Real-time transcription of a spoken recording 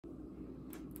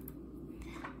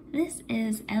This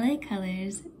is LA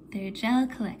Colors, their gel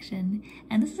collection,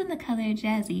 and this is in the color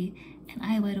Jazzy, and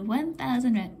I would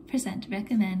 1000%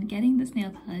 recommend getting this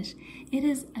nail polish. It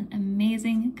is an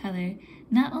amazing color.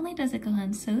 Not only does it go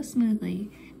on so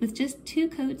smoothly, with just 2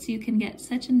 coats you can get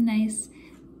such a nice,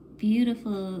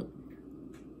 beautiful,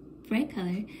 bright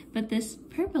color, but this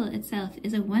purple itself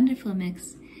is a wonderful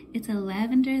mix. It's a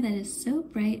lavender that is so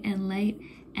bright and light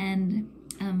and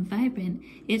vibrant.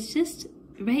 It's just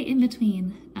right in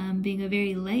between being a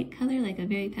very light color, like a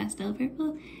very pastel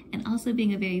purple, and also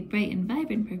being a very bright and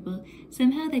vibrant purple.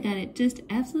 Somehow they got it just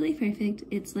absolutely perfect.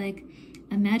 It's like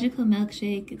a magical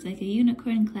milkshake. It's like a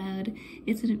unicorn cloud.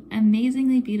 It's an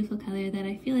amazingly beautiful color that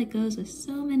I feel like goes with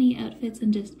so many outfits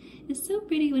and just is so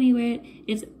pretty when you wear it.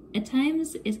 It's at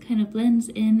times it kind of blends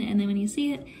in, and then when you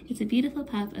see it, it's a beautiful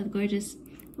pop of gorgeous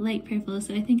light purple.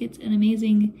 So I think it's an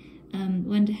amazing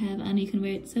one to have on. You can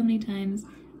wear it so many times.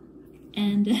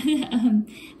 And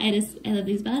I love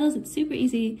these bottles. It's super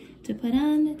easy to put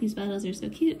on. These bottles are so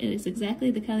cute. It is exactly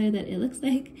the color that it looks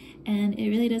like, and it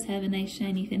really does have a nice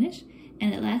shiny finish,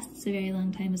 and it lasts a very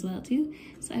long time as well too.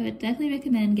 So I would definitely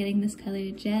recommend getting this color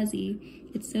Jazzy.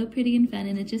 It's so pretty and fun,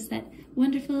 and it's just that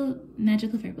wonderful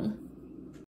magical purple.